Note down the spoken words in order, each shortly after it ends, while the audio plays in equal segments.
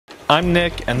I'm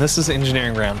Nick, and this is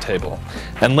Engineering Roundtable.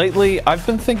 And lately, I've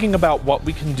been thinking about what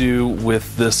we can do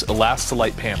with this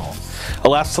ElastoLite panel.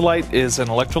 ElastoLite is an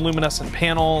electroluminescent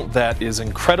panel that is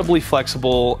incredibly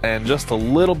flexible and just a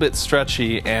little bit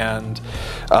stretchy, and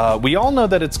we all know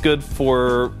that it's good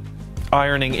for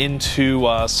ironing into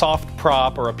a soft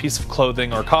prop or a piece of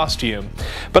clothing or costume,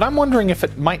 but I'm wondering if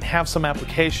it might have some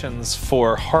applications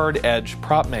for hard edge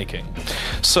prop making.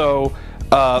 So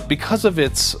because of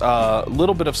its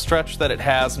little bit of stretch that it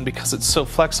has, and because it's so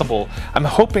flexible, I'm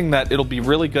hoping that it'll be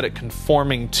really good at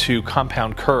conforming to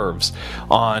compound curves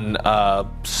on,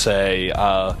 say,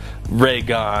 ray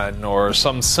gun or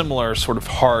some similar sort of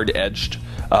hard-edged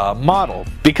model.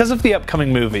 Because of the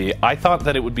upcoming movie, I thought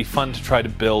that it would be fun to try to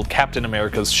build Captain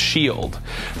America's shield.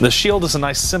 The shield is a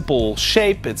nice simple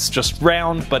shape, it's just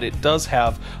round, but it does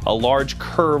have a large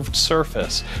curved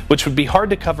surface, which would be hard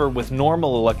to cover with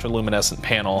normal electroluminescent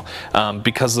panel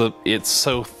because it's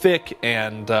so thick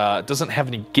and doesn't have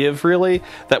any give really,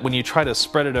 that when you try to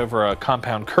spread it over a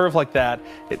compound curve like that,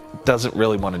 it doesn't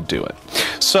really want to do it.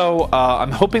 So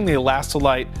I'm hoping the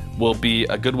ElastoLite will be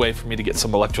a good way for me to get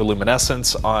some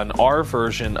electroluminescence on our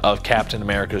version of Captain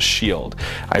America's shield.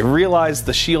 I realize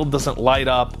the shield doesn't light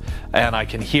up, and I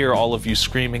can hear all of you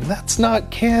screaming, "That's not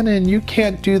canon, you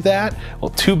can't do that." Well,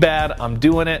 too bad, I'm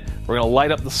doing it. We're going to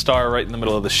light up the star right in the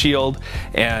middle of the shield,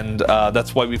 and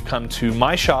that's why we've come to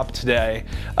my shop today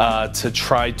to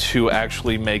try to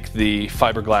actually make the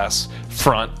fiberglass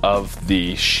front of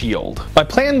the shield. My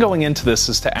plan going into this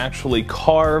is to actually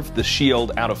carve the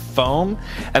shield out of foam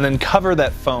and then cover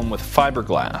that foam with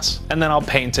fiberglass, and then I'll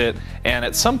paint it, and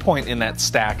at some point in that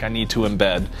stack I need to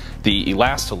embed the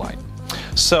ElastoLite.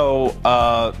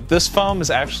 So this foam is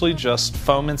actually just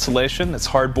foam insulation. It's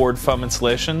hardboard foam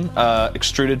insulation,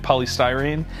 extruded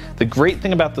polystyrene. The great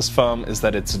thing about this foam is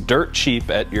that it's dirt cheap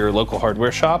at your local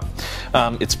hardware shop.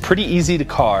 It's pretty easy to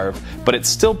carve, but it's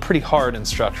still pretty hard and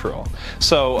structural.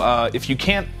 So if you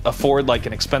can't afford like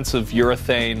an expensive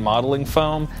urethane modeling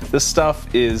foam, this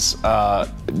stuff is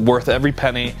worth every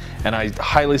penny, and I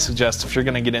highly suggest if you're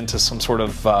going to get into some sort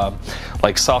of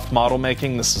like soft model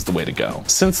making, this is the way to go.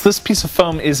 Since this piece of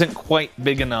foam isn't quite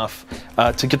big enough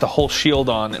to get the whole shield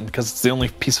on, and because it's the only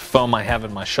piece of foam I have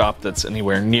in my shop that's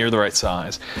anywhere near the right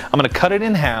size, I'm going to cut it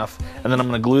in half, and then I'm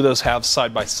going to glue those halves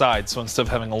side by side. So instead of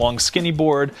having a long skinny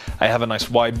board, I have a nice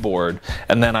wide board,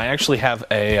 and then I actually have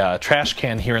a trash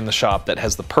can here in the shop that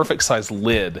has the perfect size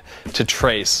lid to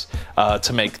trace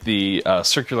to make the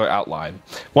circular outline.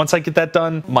 Once I get that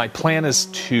done, my plan is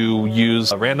to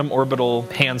use a random orbital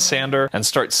hand sander and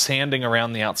start sanding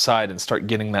around the outside and start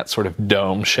getting that sort of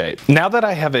dome shape. Now that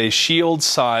I have a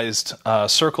shield-sized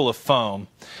circle of foam,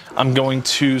 I'm going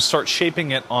to start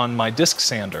shaping it on my disc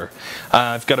sander.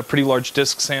 I've got a pretty large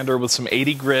disc sander with some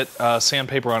 80 grit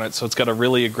sandpaper on it, so it's got a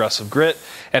really aggressive grit,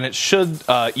 and it should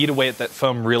eat away at that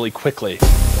foam really quickly.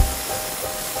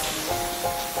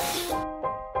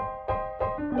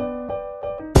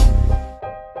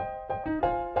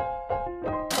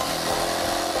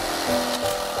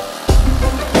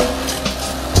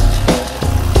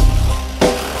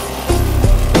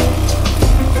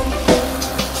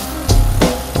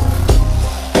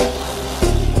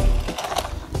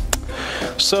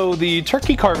 So the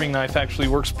turkey carving knife actually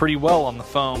works pretty well on the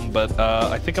foam, but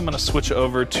I think I'm going to switch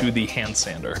over to the hand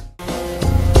sander.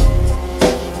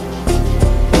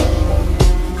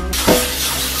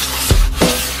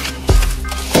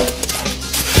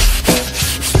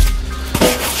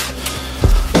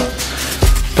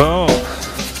 Boom!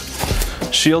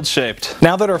 Shield shaped.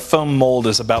 Now that our foam mold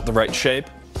is about the right shape,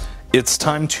 it's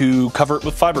time to cover it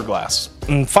with fiberglass.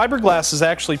 And fiberglass is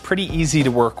actually pretty easy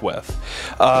to work with.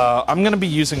 I'm going to be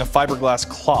using a fiberglass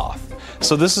cloth.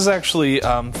 So this is actually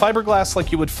fiberglass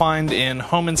like you would find in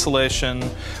home insulation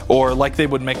or like they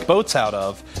would make boats out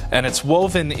of, and it's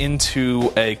woven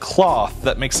into a cloth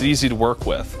that makes it easy to work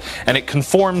with, and it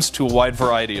conforms to a wide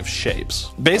variety of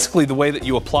shapes. Basically the way that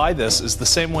you apply this is the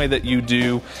same way that you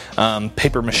do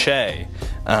paper mache.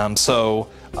 So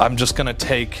I'm just going to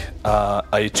take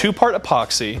a two-part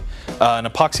epoxy, an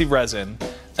epoxy resin,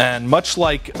 and much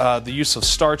like the use of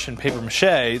starch in paper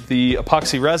mache, the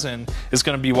epoxy resin is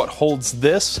going to be what holds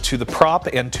this to the prop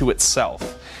and to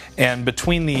itself. And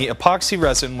between the epoxy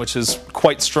resin, which is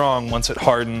quite strong once it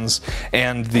hardens,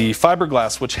 and the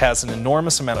fiberglass, which has an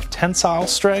enormous amount of tensile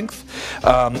strength,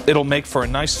 it'll make for a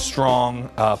nice strong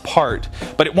part,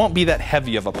 but it won't be that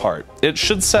heavy of a part. It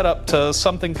should set up to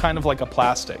something kind of like a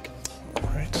plastic. All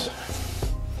right.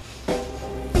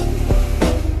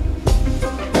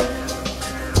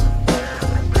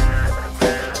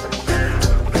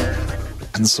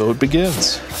 And so it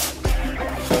begins.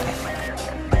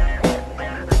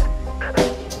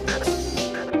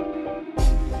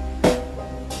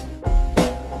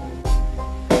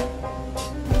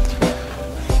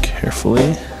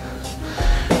 carefully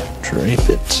drape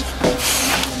it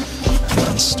and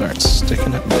then start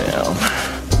sticking it down.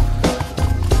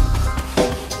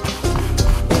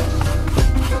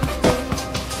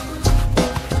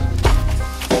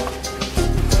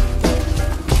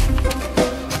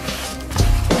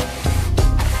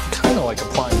 Kind of like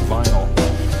applying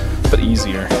vinyl, but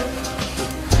easier.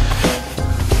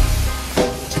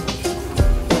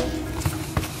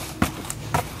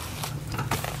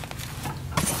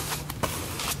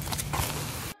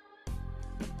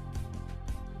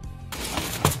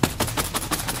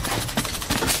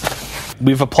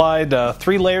 We've applied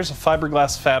 3 layers of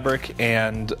fiberglass fabric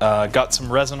and got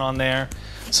some resin on there.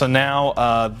 So now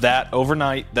that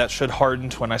overnight, that should harden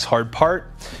to a nice hard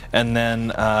part. And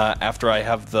then after I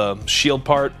have the shield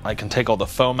part, I can take all the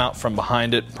foam out from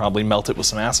behind it, probably melt it with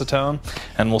some acetone,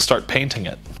 and we'll start painting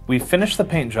it. We finished the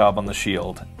paint job on the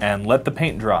shield and let the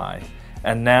paint dry.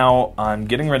 And now I'm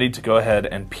getting ready to go ahead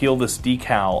and peel this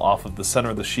decal off of the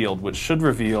center of the shield, which should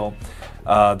reveal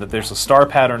that there's a star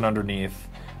pattern underneath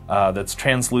that's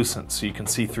translucent so you can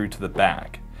see through to the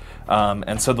back.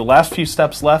 And so the last few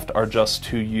steps left are just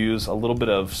to use a little bit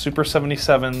of Super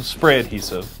 77 spray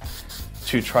adhesive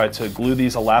to try to glue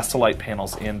these ElastoLite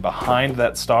panels in behind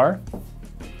that star.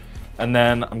 And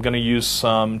then I'm going to use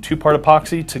some 2-part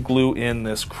epoxy to glue in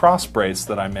this cross brace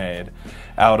that I made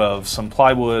out of some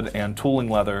plywood and tooling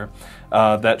leather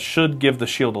that should give the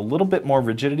shield a little bit more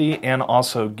rigidity and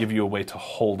also give you a way to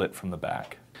hold it from the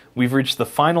back. We've reached the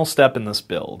final step in this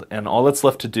build, and all that's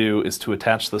left to do is to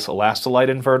attach this ElastoLite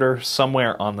inverter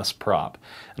somewhere on this prop.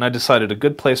 And I decided a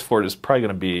good place for it is probably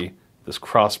going to be this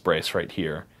cross brace right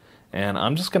here. And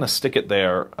I'm just going to stick it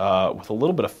there with a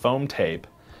little bit of foam tape.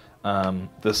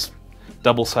 This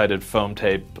double-sided foam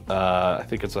tape, I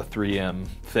think it's a 3M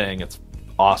thing. It's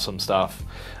awesome stuff,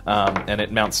 and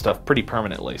it mounts stuff pretty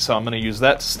permanently. So I'm going to use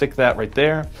that to stick that right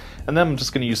there. And then I'm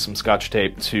just going to use some Scotch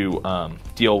tape to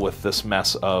deal with this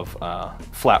mess of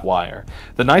flat wire.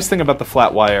 The nice thing about the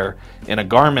flat wire in a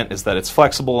garment is that it's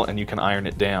flexible and you can iron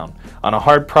it down. On a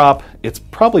hard prop, it's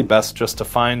probably best just to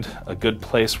find a good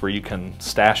place where you can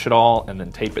stash it all and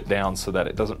then tape it down so that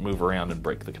it doesn't move around and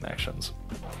break the connections.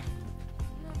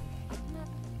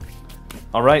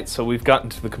 Alright, so we've gotten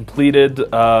to the completed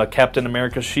Captain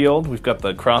America shield. We've got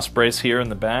the cross brace here in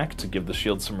the back to give the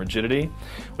shield some rigidity.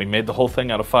 We made the whole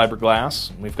thing out of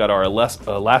fiberglass. We've got our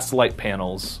ElastoLite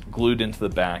panels glued into the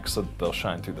back so that they'll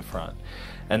shine through the front.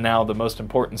 And now the most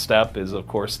important step is, of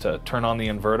course, to turn on the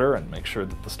inverter and make sure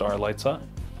that the star lights up.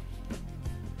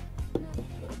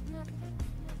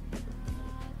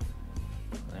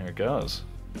 There it goes.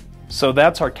 So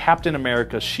that's our Captain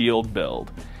America shield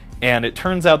build. And it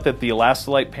turns out that the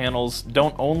ElastoLite panels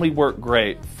don't only work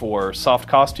great for soft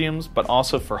costumes, but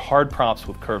also for hard props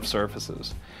with curved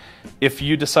surfaces. If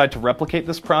you decide to replicate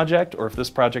this project, or if this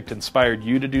project inspired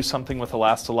you to do something with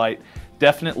ElastoLite,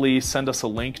 definitely send us a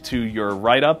link to your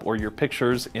write-up or your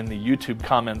pictures in the YouTube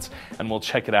comments, and we'll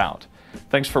check it out.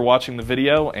 Thanks for watching the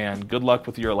video, and good luck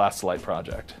with your ElastoLite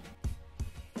project.